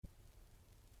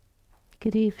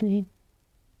Good evening.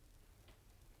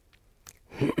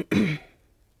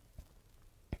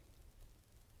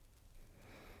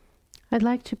 I'd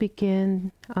like to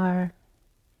begin our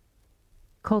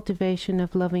cultivation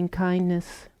of loving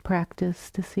kindness practice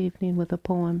this evening with a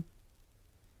poem.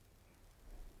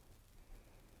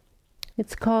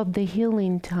 It's called The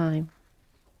Healing Time,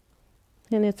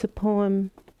 and it's a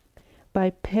poem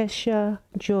by Pesha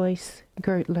Joyce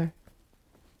Gertler.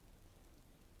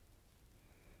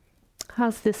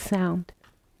 How's this sound?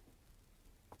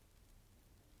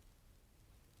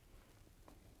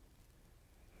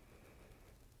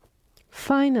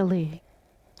 Finally,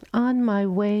 on my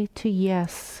way to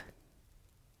yes,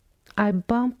 I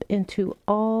bump into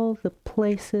all the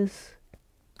places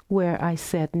where I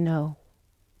said no.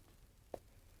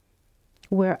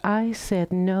 Where I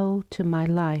said no to my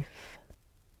life.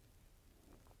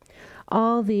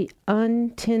 All the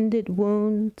untended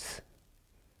wounds,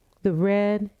 the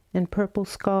red and purple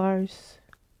scars,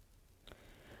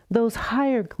 those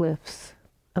hieroglyphs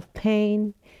of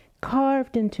pain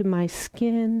carved into my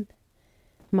skin,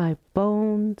 my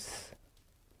bones,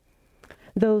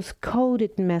 those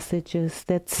coded messages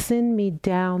that send me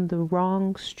down the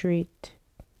wrong street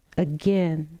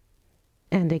again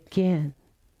and again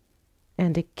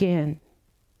and again.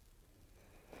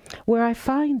 Where I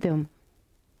find them,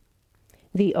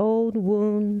 the old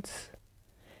wounds,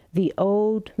 the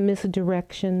old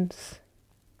misdirections,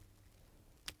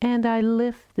 and I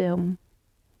lift them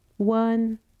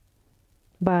one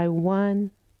by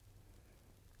one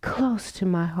close to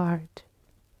my heart,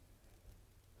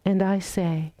 and I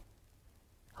say,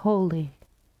 holy,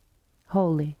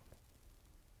 holy.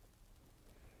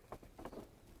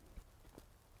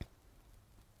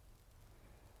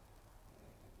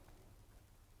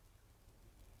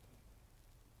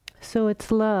 So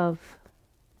it's love,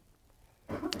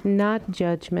 not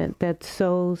judgment, that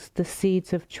sows the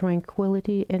seeds of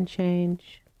tranquility and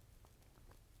change.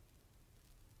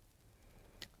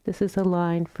 This is a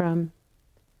line from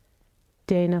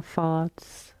Dana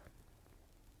Fouts.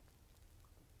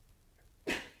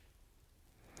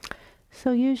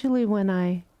 So usually when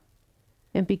I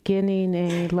am beginning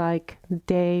a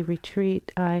day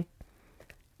retreat, I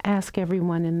ask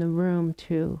everyone in the room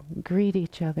to greet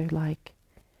each other like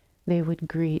they would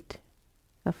greet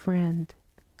a friend,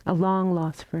 a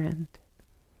long-lost friend,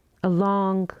 a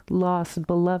long-lost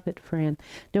beloved friend.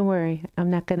 Don't worry, I'm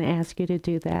not going to ask you to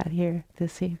do that here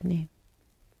this evening.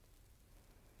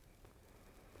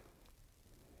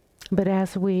 But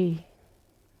as we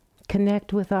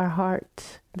connect with our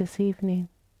hearts this evening,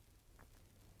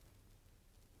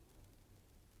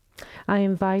 I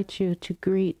invite you to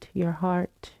greet your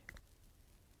heart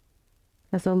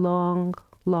as a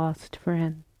long-lost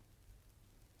friend,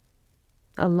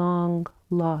 a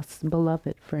long-lost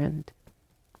beloved friend.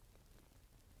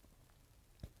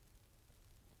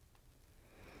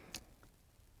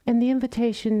 And the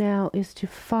invitation now is to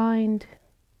find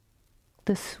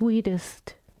the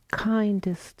sweetest,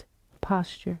 kindest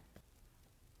posture,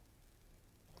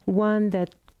 one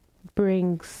that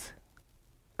brings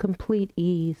complete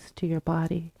ease to your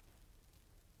body.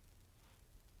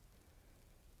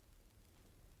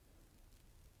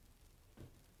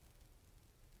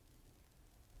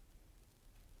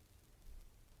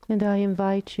 And I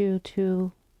invite you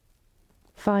to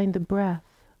find the breath,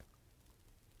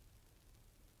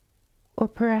 or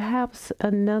perhaps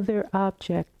another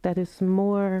object that is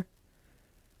more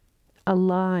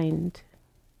aligned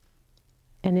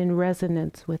and in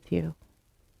resonance with you.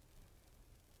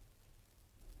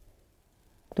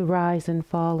 The rise and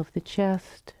fall of the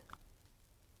chest,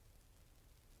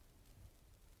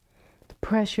 the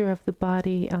pressure of the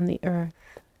body on the earth.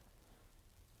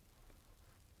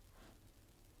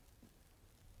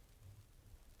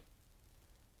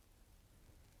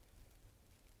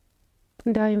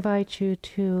 And I invite you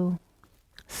to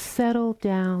settle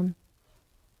down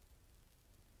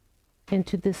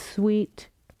into this sweet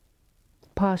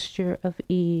posture of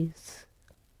ease.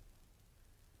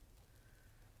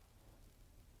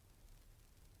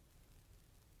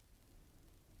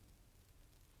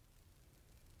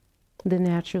 The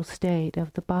natural state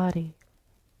of the body.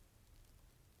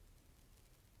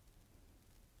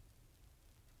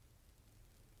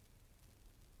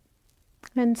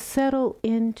 And settle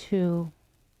into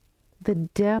the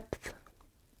depth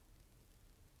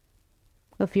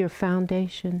of your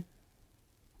foundation.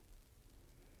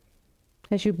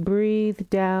 As you breathe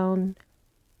down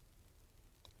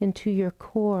into your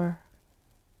core,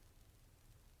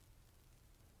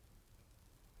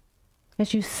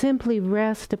 as you simply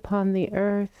rest upon the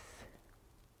earth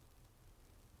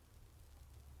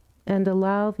and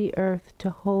allow the earth to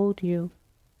hold you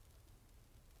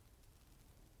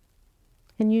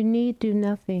And you need do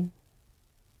nothing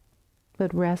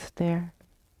but rest there.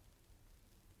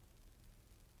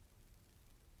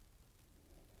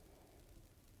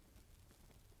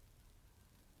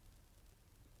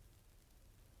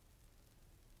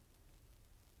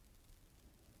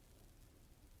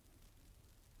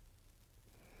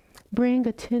 Bring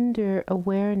a tender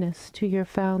awareness to your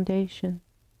foundation.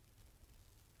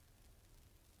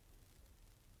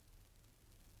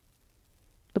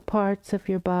 The parts of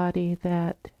your body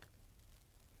that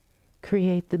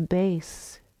create the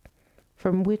base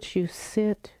from which you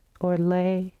sit or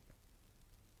lay.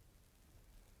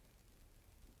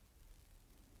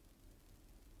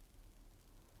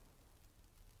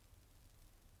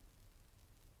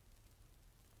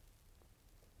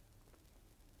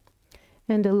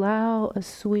 And allow a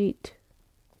sweet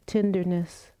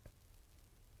tenderness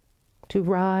to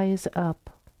rise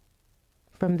up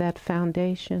from that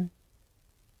foundation,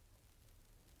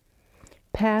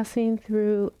 passing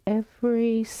through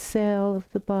every cell of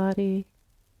the body,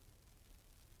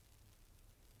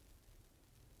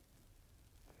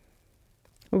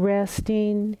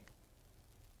 resting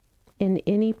in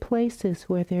any places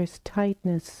where there's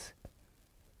tightness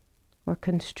or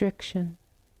constriction.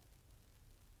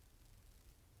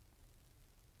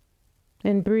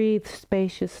 And breathe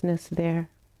spaciousness there.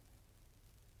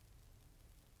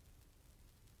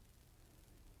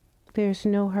 There's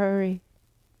no hurry,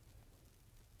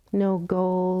 no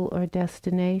goal or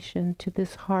destination to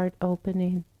this heart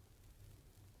opening.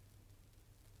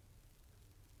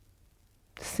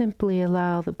 Simply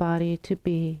allow the body to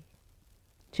be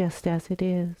just as it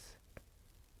is.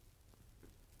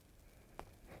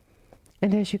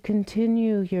 And as you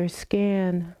continue your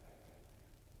scan,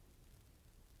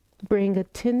 bring a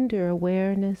tender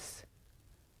awareness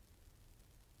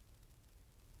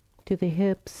to the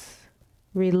hips,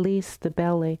 release the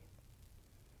belly.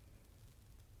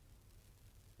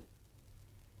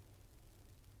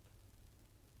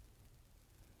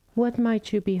 What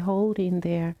might you be holding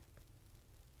there?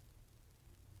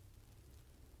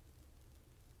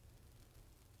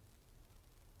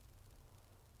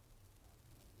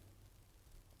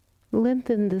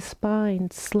 Lengthen the spine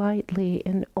slightly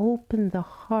and open the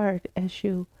heart as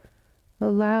you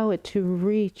allow it to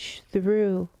reach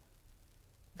through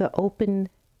the open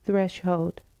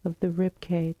threshold of the rib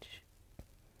cage.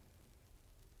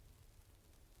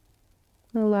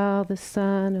 Allow the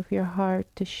sun of your heart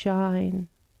to shine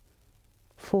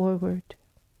forward.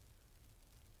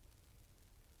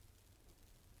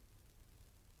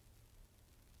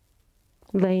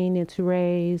 Laying its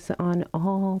rays on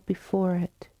all before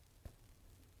it.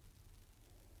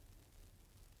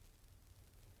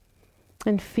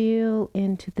 And feel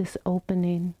into this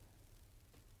opening.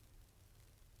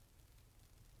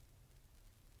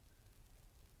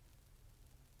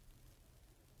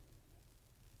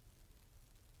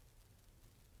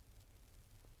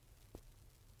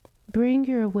 Bring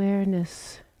your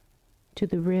awareness to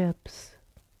the ribs.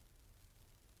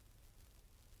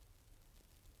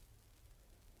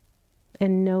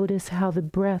 And notice how the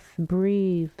breath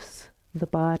breathes the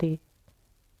body.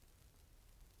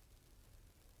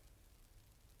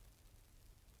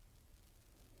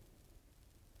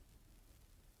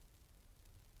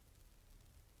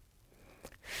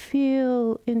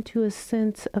 Feel into a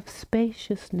sense of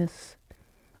spaciousness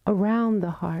around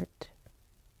the heart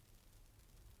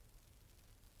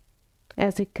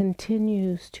as it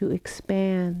continues to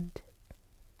expand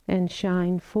and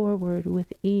shine forward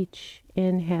with each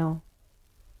inhale.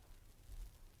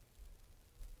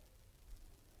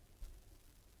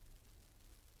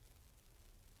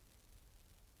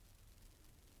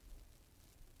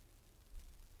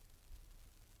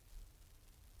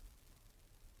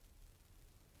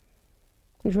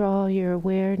 Draw your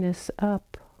awareness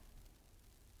up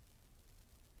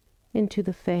into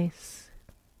the face.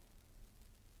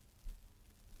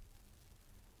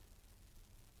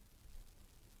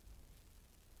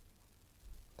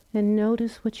 And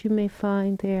notice what you may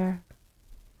find there.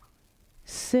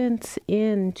 Sense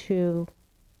into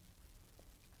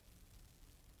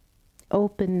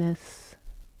openness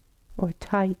or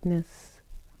tightness.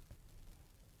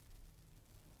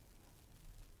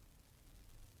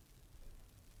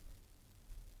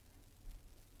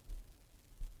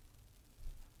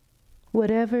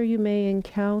 Whatever you may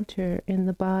encounter in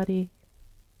the body,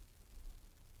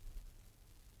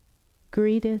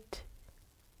 greet it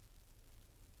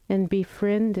and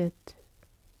befriend it.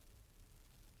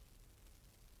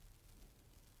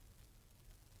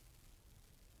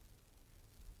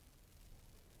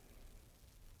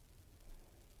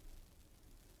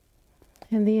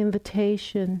 And the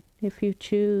invitation, if you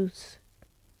choose,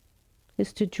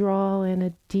 is to draw in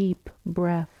a deep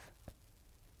breath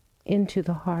into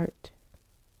the heart.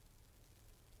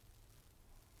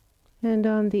 And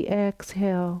on the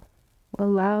exhale,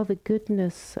 allow the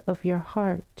goodness of your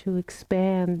heart to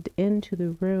expand into the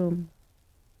room.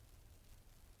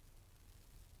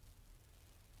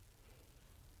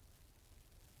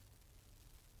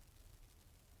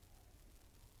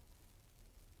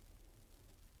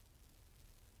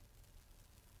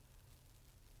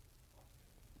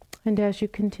 And as you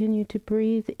continue to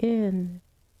breathe in,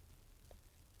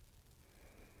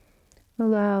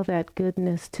 allow that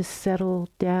goodness to settle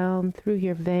down through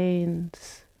your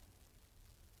veins,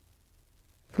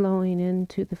 flowing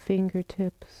into the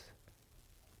fingertips,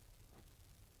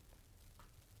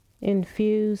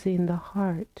 infusing the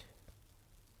heart,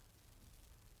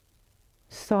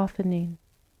 softening,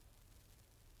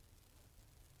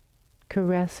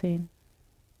 caressing,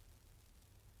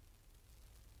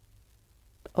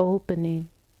 opening.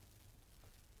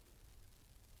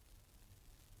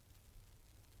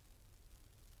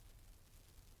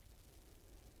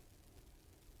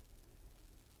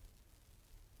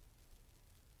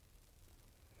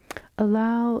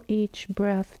 Allow each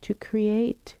breath to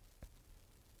create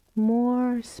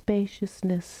more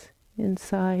spaciousness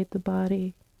inside the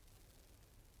body,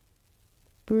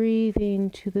 breathing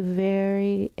to the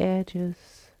very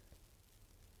edges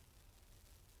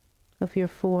of your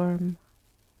form.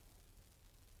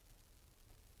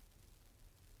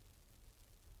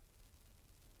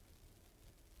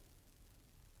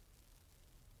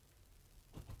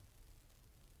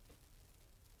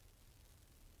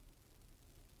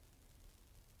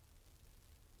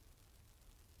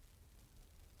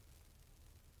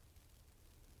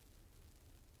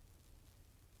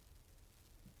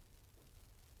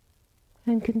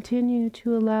 And continue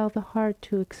to allow the heart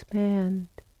to expand.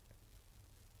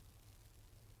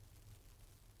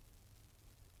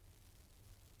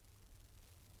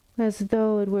 As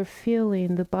though it were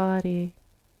feeling the body.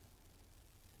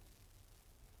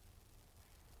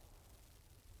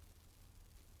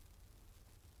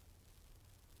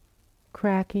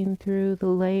 Cracking through the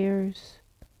layers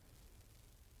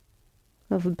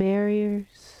of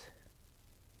barriers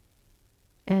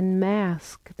and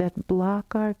mask that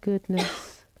block our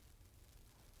goodness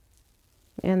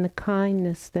and the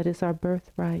kindness that is our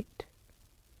birthright.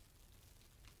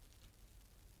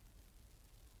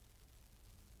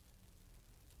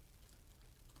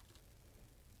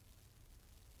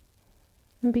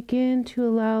 And begin to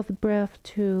allow the breath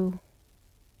to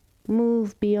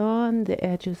move beyond the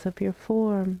edges of your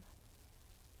form,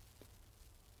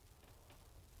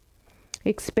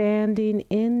 expanding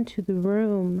into the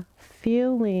room,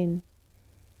 feeling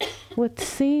what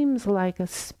seems like a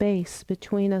space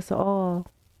between us all,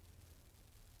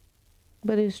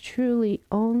 but is truly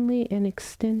only an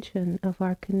extension of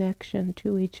our connection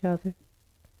to each other.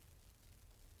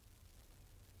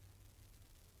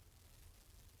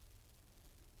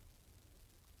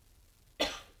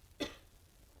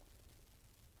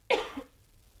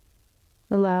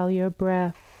 Allow your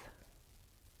breath,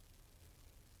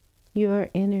 your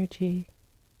energy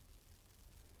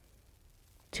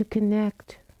to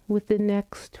connect with the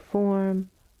next form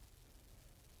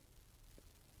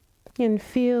and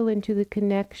feel into the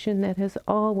connection that has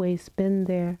always been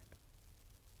there,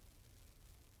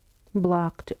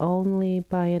 blocked only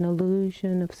by an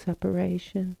illusion of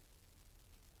separation.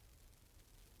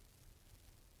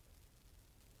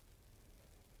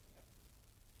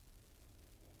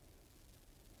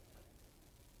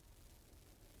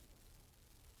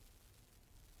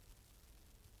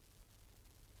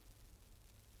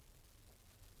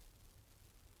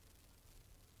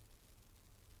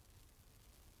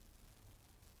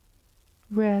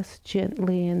 Rest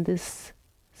gently in this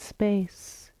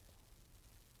space.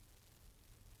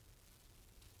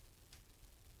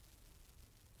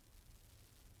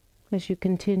 As you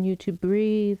continue to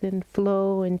breathe and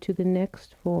flow into the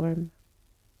next form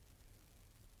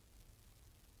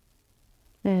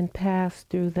and pass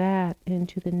through that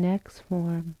into the next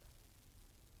form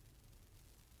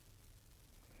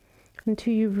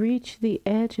until you reach the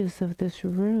edges of this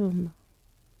room.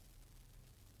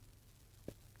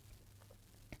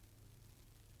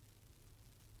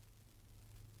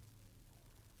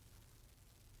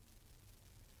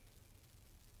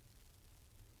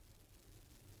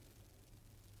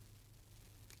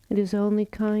 It is only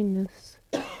kindness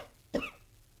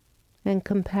and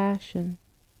compassion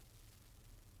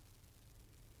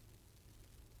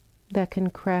that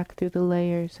can crack through the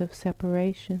layers of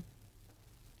separation.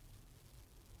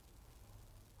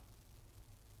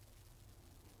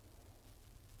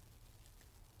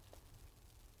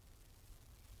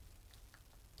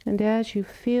 And as you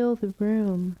feel the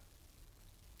room,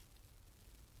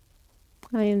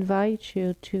 I invite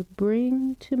you to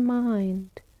bring to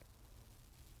mind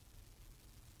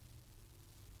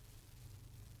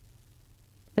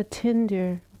a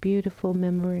tender, beautiful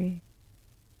memory.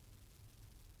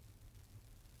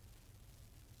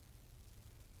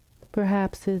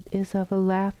 Perhaps it is of a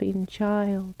laughing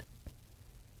child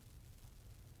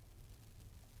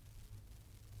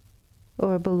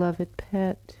or a beloved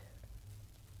pet.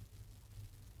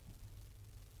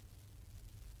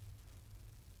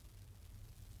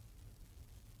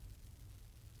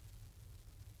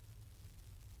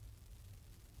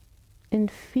 And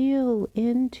feel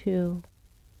into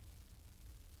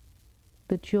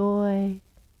the joy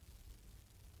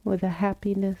or the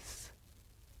happiness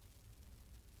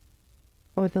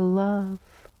or the love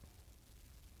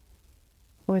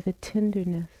or the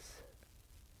tenderness,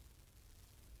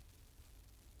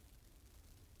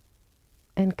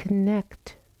 and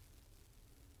connect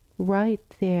right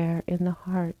there in the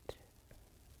heart.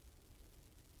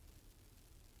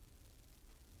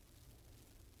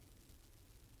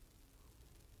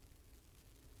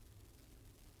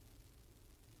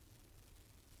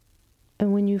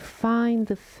 And when you find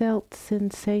the felt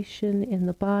sensation in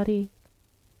the body,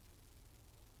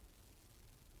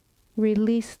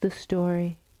 release the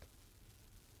story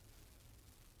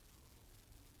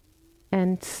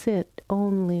and sit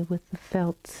only with the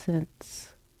felt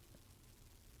sense.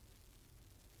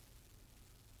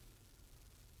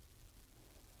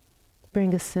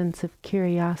 Bring a sense of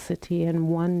curiosity and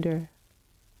wonder.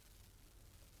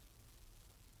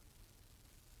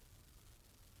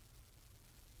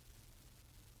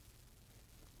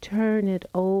 Turn it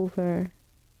over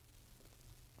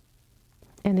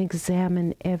and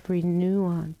examine every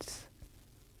nuance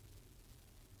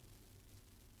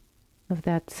of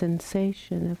that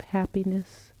sensation of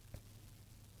happiness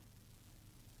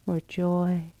or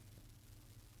joy.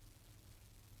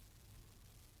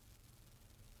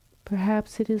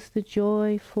 Perhaps it is the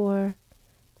joy for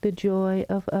the joy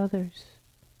of others.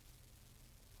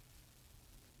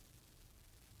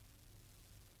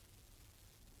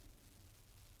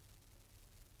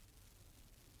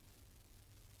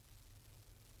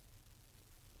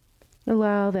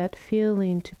 Allow that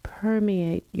feeling to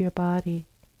permeate your body.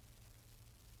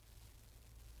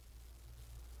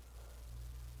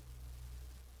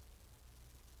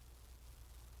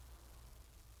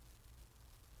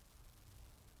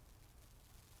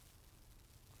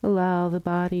 Allow the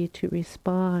body to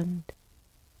respond.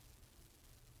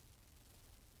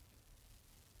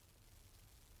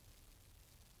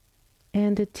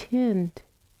 And attend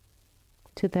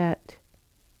to that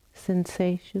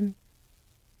sensation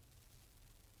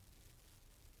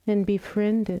and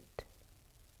befriend it.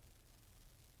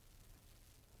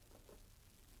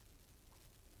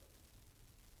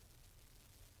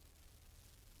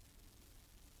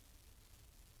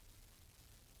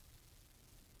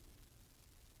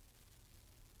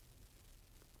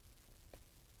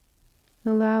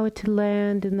 Allow it to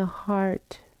land in the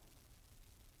heart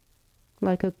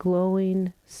like a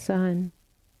glowing sun.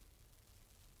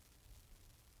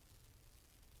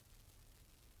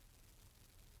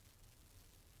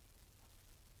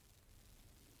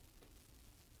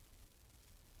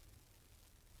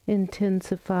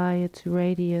 Intensify its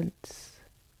radiance.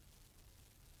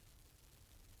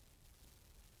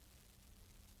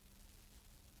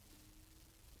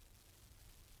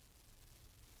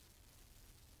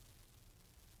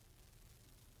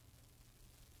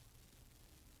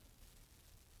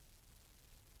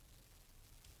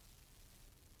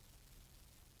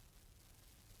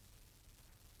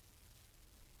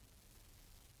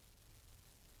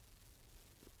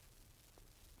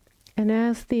 And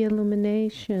as the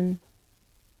illumination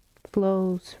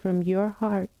flows from your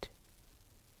heart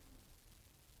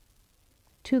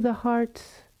to the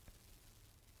hearts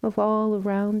of all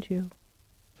around you,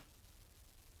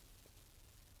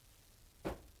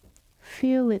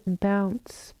 feel it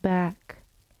bounce back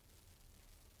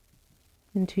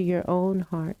into your own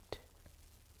heart.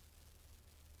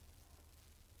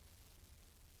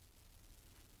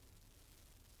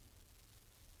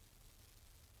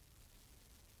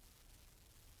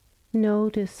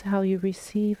 Notice how you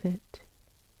receive it.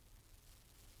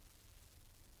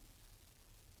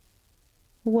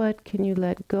 What can you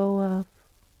let go of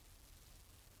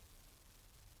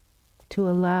to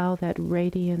allow that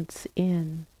radiance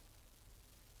in?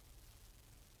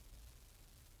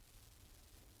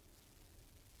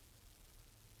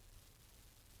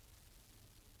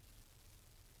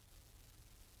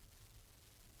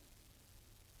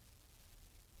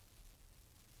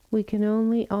 We can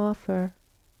only offer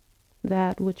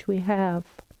that which we have.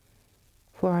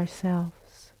 for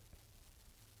ourselves.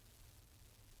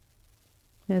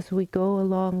 As we go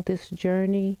along this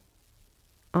journey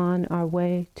on our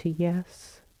way to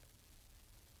yes,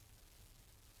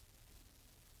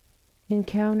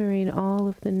 encountering all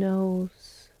of the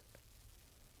no's,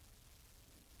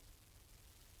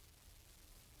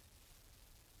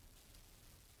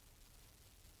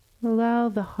 allow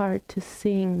the heart to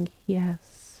sing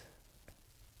yes,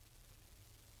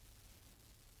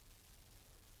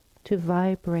 to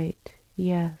vibrate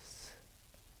yes,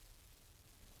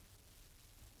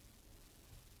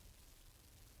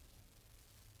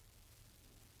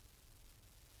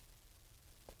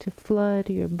 to flood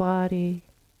your body,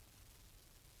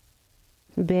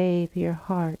 bathe your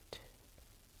heart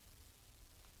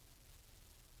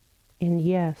in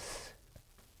yes,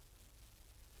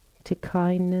 to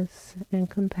kindness and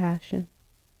compassion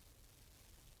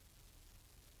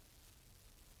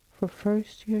for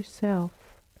first yourself,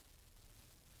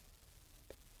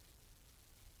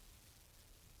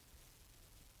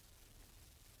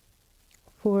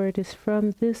 for it is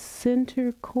from this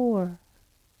center core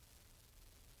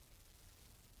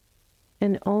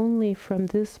and only from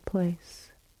this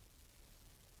place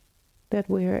that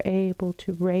we are able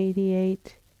to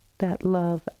radiate that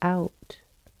love out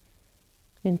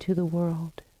into the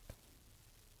world.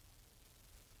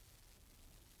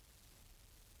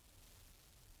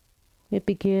 It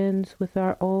begins with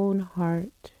our own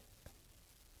heart,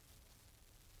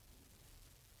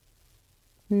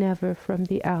 never from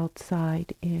the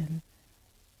outside in.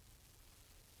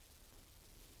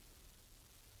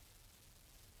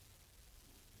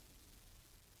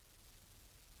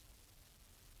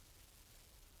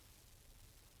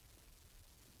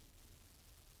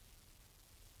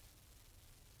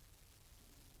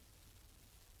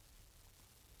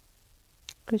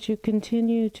 As you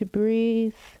continue to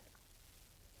breathe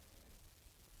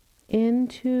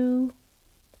into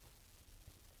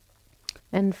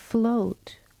and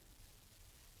float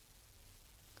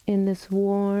in this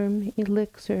warm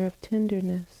elixir of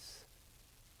tenderness,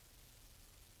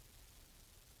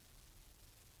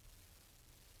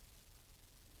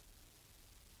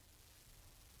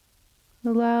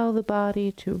 allow the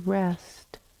body to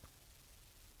rest,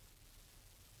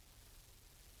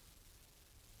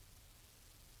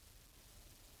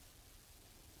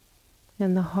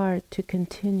 and the heart to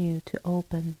continue to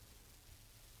open.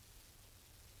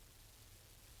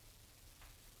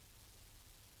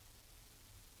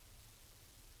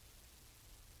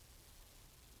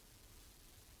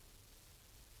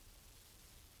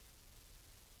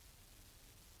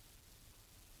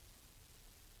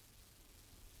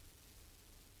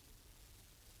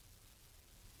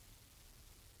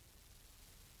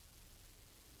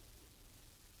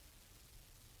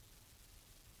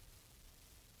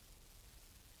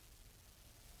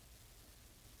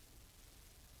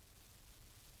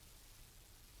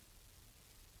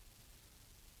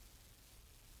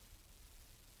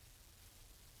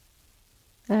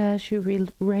 As you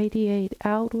radiate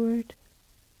outward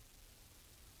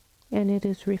and it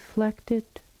is reflected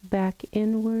back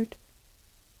inward,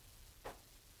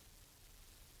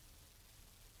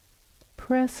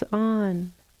 press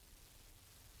on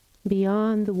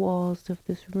beyond the walls of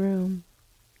this room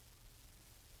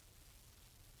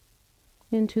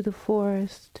into the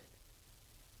forest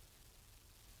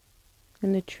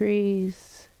and the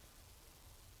trees,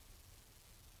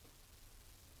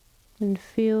 and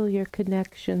feel your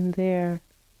connection there.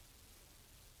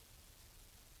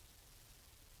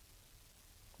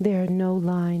 There are no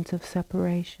lines of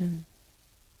separation.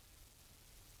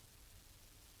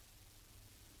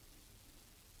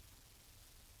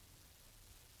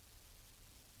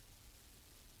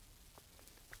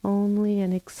 Only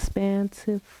an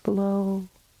expansive flow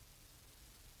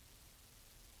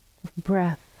of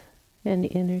breath and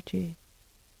energy.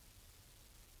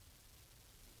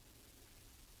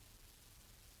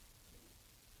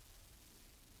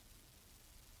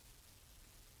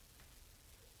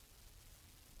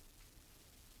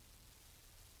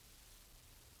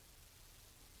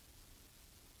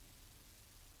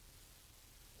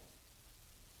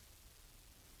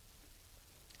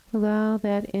 Allow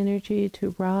that energy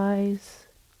to rise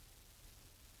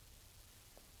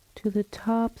to the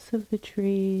tops of the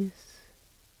trees,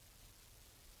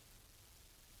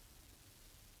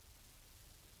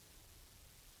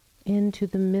 into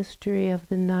the mystery of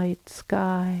the night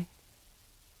sky,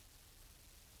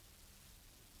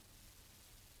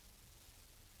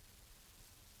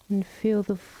 and feel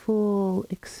the full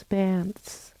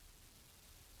expanse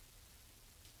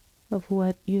of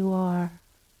what you are.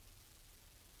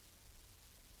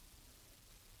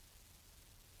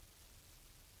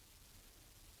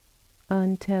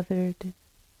 untethered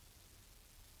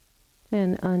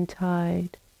and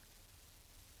untied.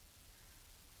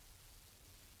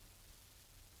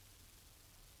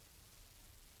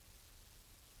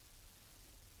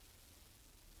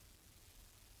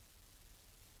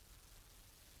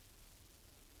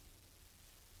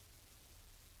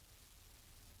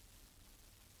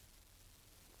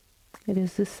 It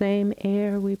is the same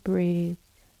air we breathe,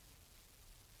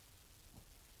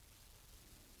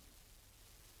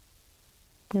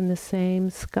 and the same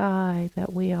sky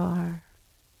that we are.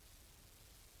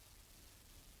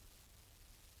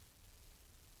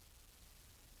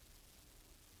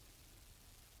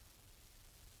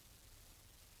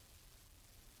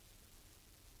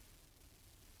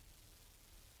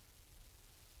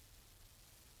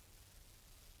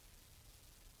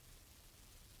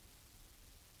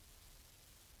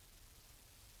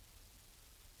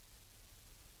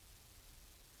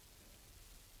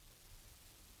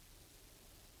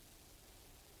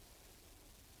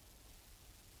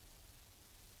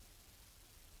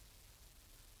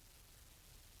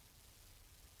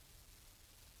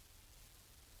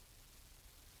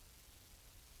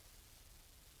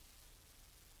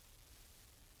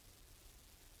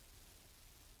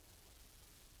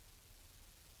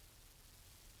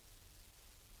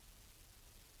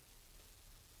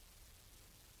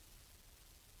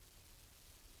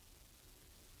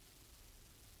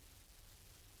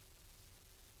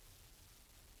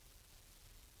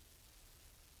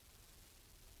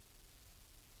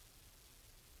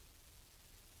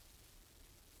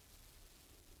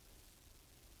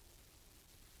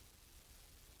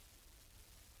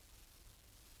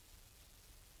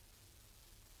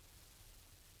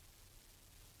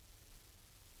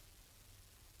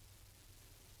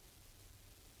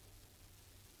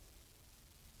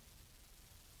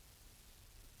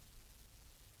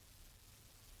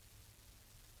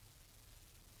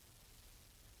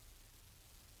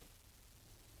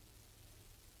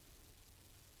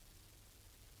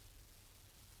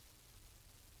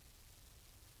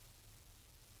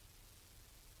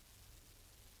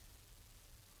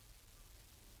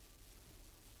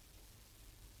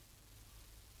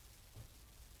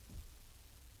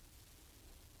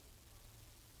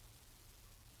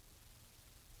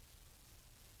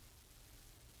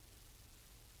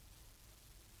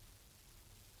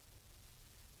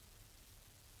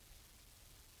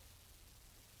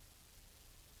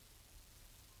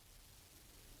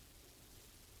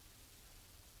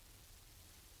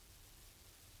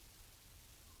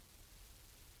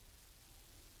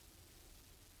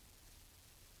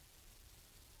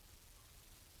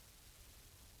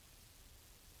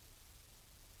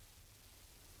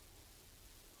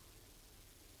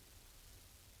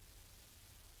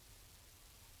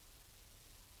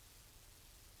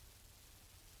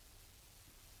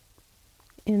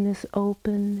 In this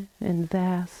open and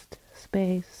vast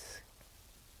space,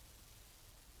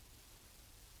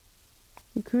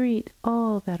 greet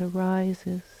all that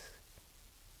arises.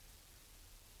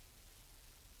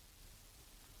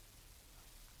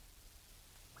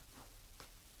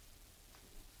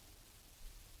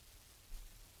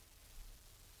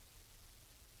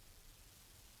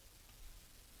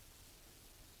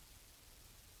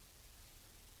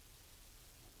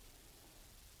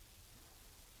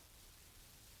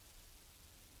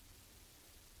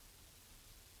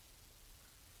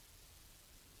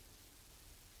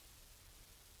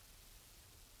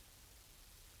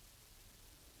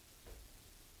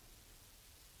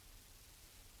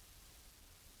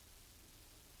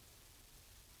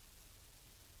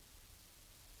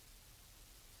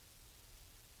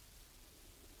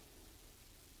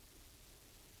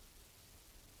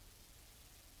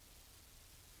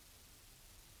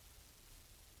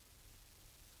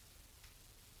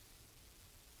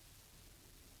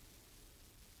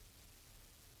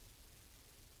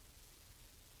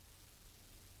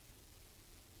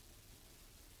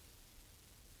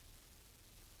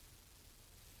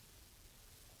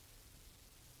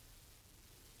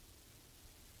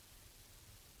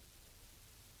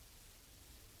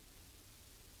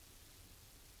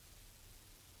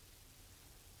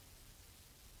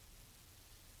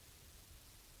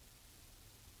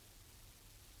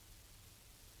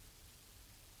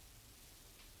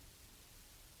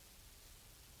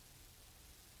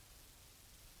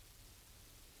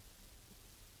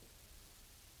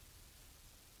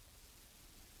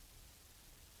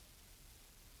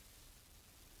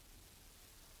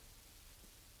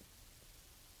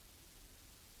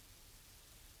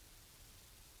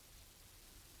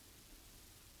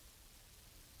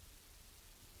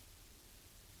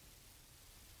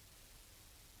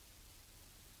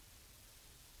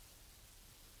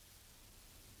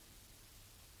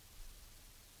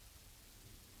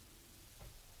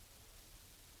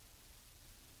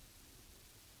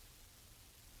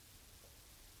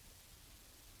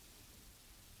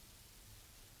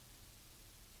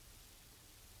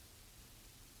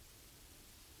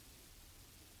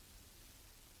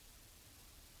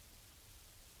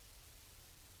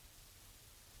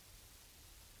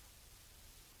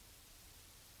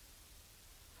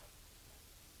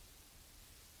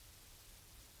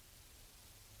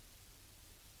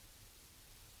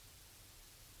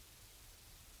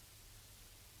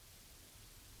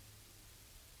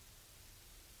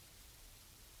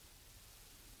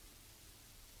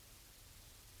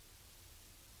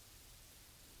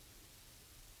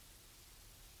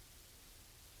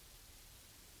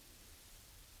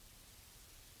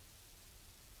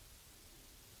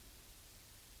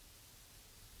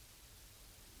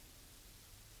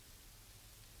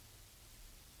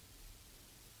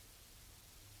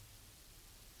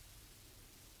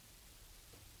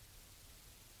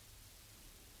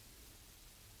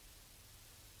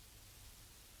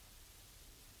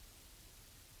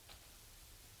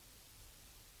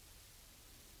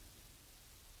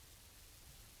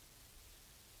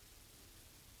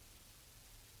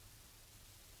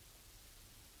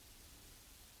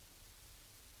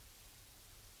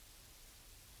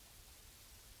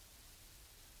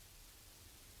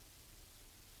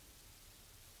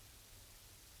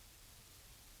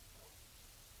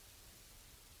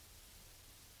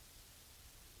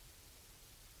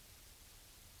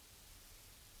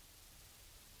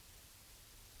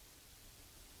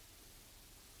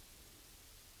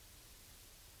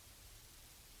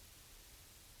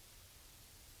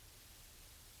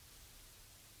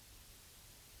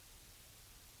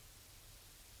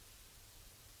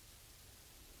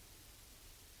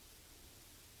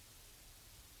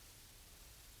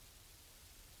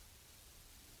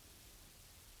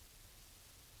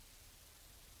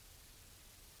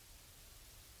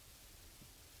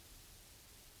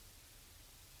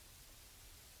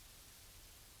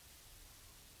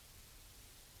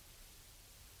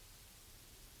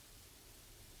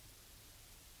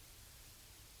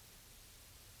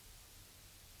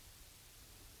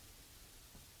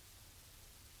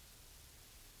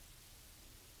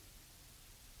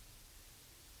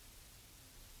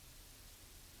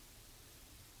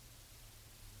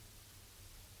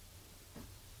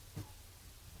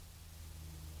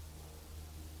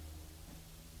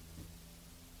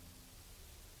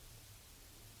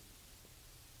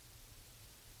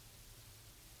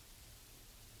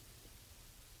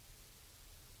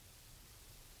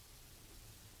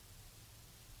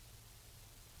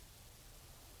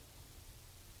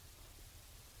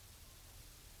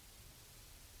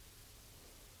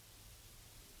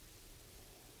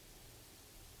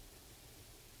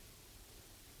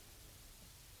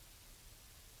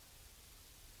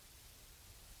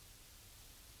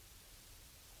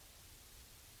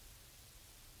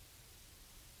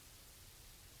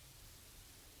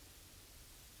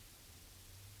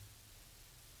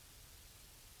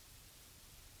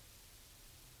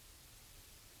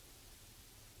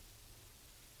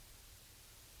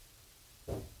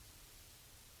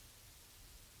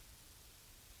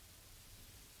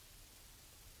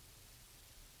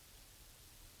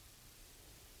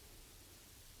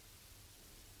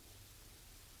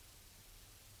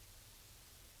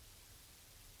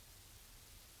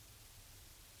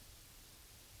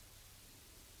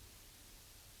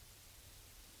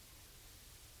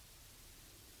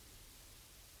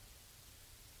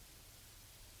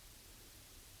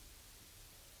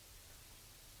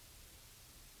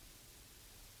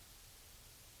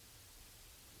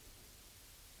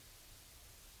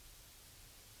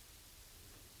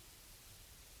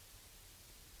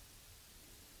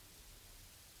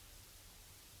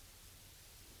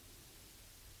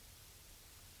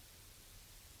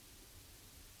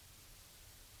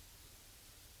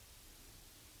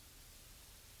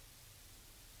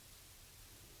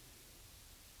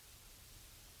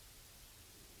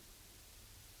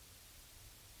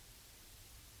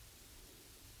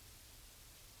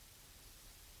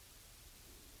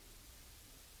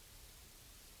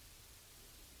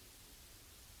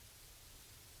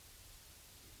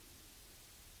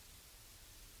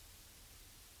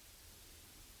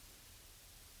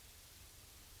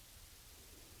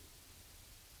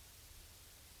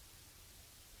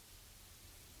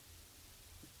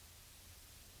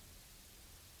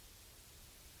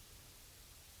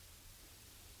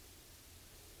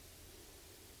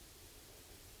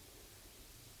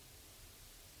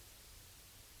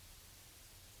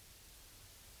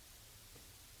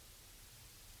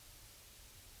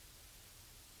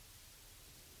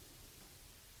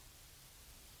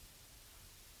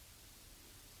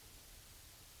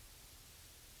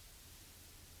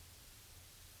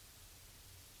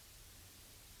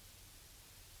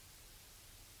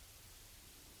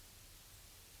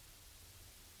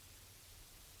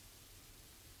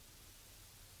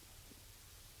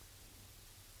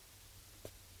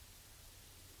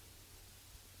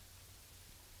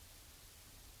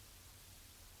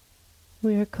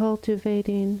 We are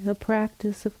cultivating a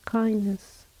practice of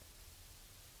kindness.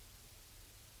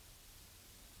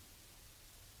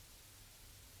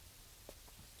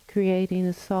 Creating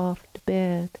a soft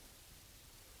bed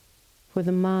for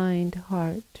the mind,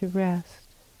 heart to rest.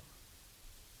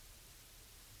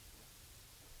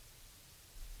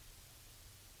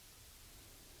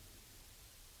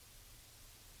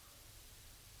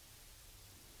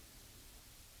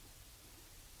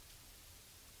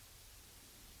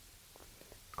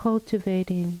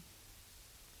 Cultivating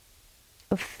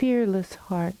a fearless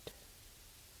heart,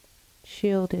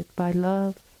 shielded by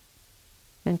love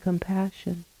and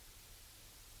compassion.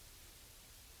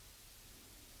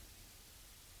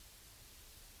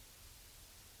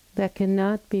 That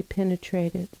cannot be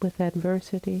penetrated with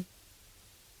adversity.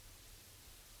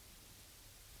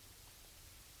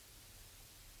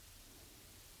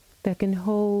 That can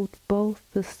hold both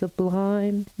the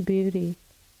sublime beauty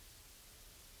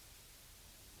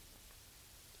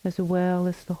as well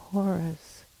as the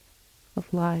horrors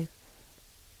of life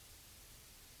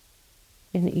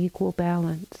in equal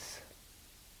balance.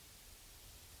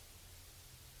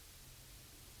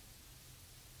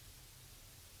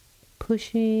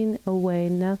 Pushing away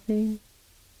nothing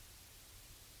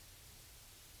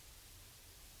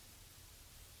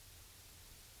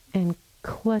and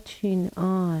clutching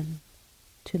on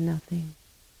to nothing.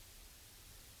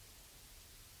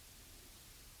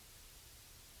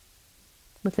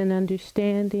 With an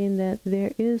understanding that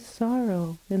there is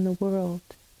sorrow in the world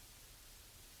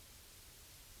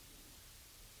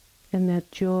and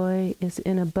that joy is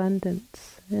in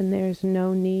abundance and there's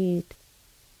no need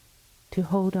to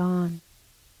hold on.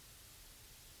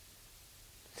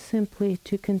 Simply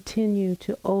to continue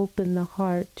to open the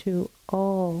heart to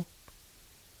all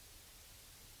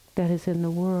that is in the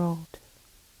world.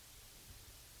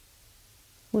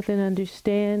 With an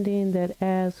understanding that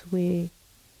as we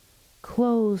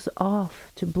close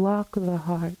off to block the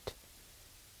heart,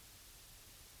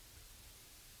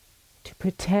 to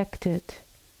protect it,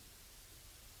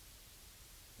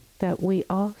 that we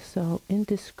also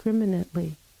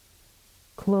indiscriminately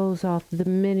close off the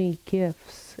many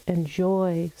gifts and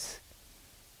joys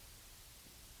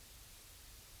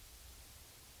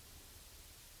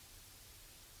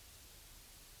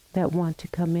that want to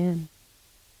come in.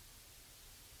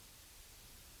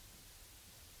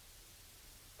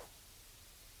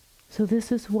 So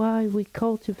this is why we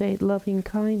cultivate loving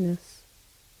kindness,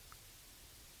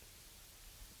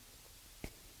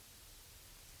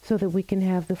 so that we can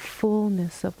have the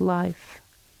fullness of life,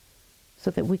 so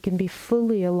that we can be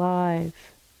fully alive,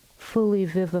 fully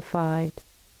vivified,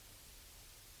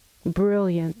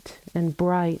 brilliant and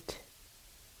bright.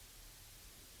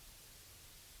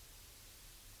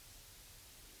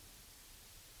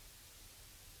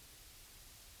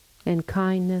 And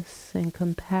kindness and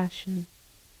compassion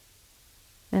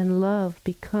and love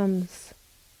becomes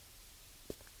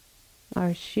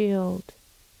our shield.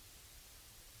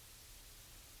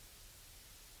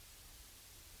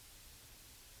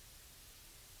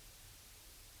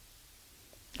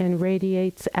 And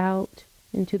radiates out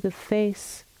into the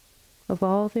face of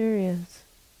all there is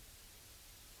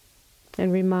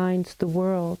and reminds the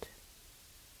world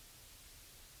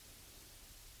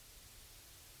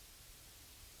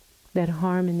that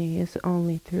harmony is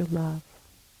only through love.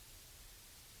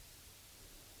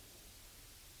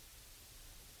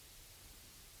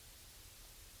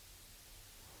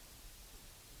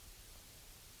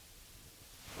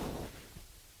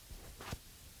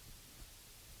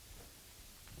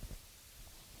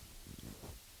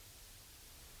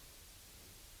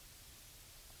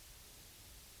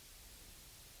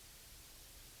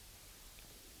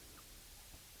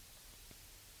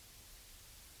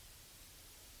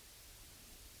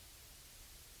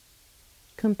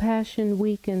 Compassion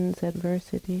weakens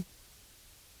adversity.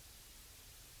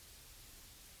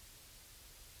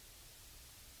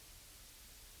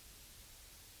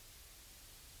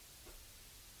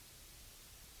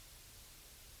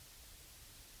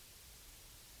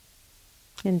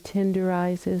 And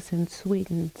tenderizes and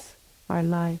sweetens our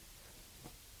life.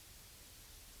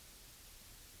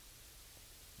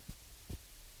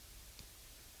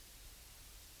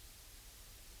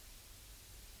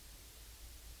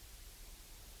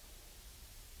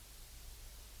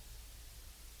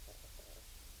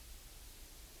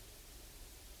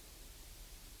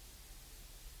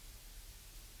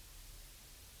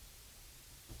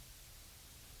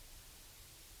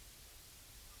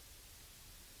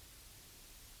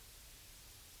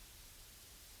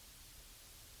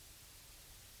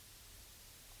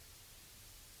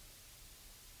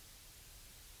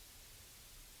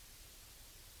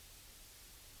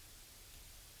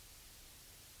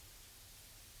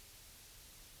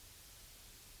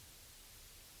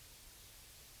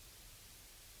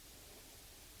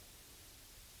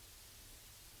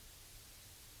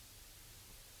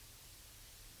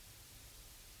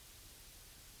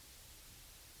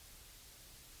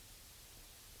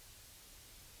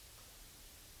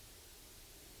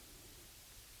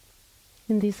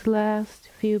 In these last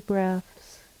few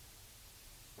breaths,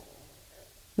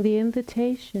 the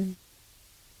invitation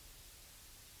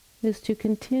is to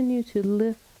continue to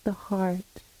lift the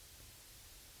heart,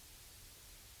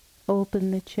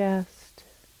 open the chest,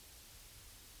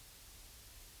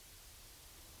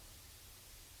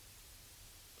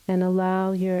 and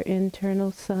allow your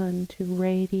internal sun to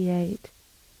radiate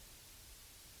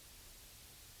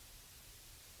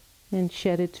and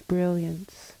shed its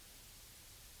brilliance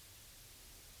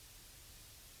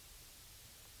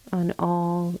on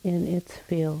all in its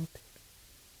field.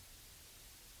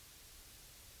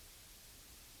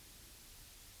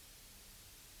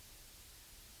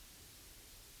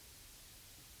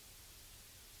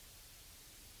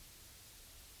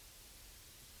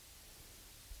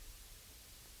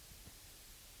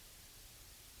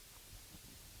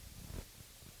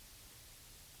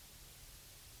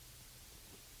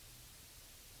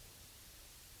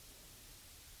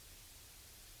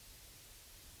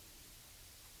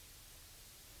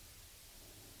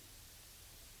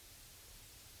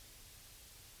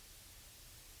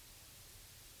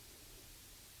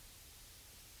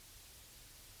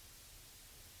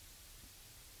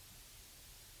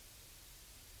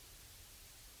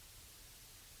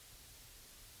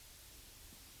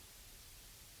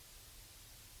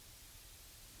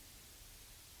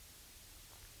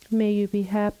 May you be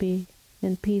happy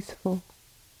and peaceful.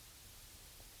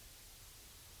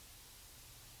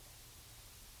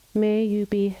 May you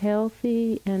be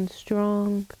healthy and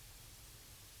strong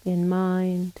in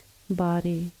mind,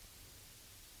 body,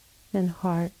 and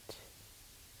heart.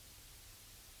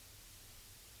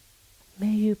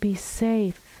 May you be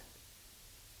safe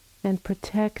and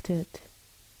protected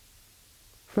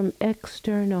from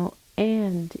external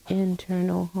and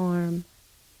internal harm.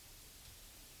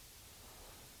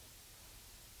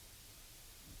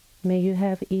 May you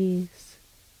have ease,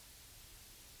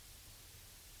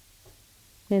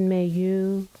 and may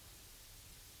you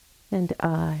and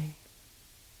I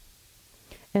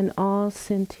and all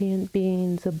sentient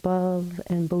beings above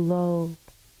and below,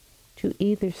 to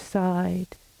either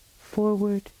side,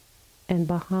 forward and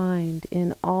behind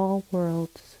in all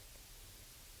worlds,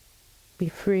 be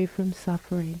free from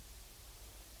suffering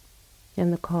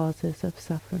and the causes of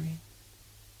suffering.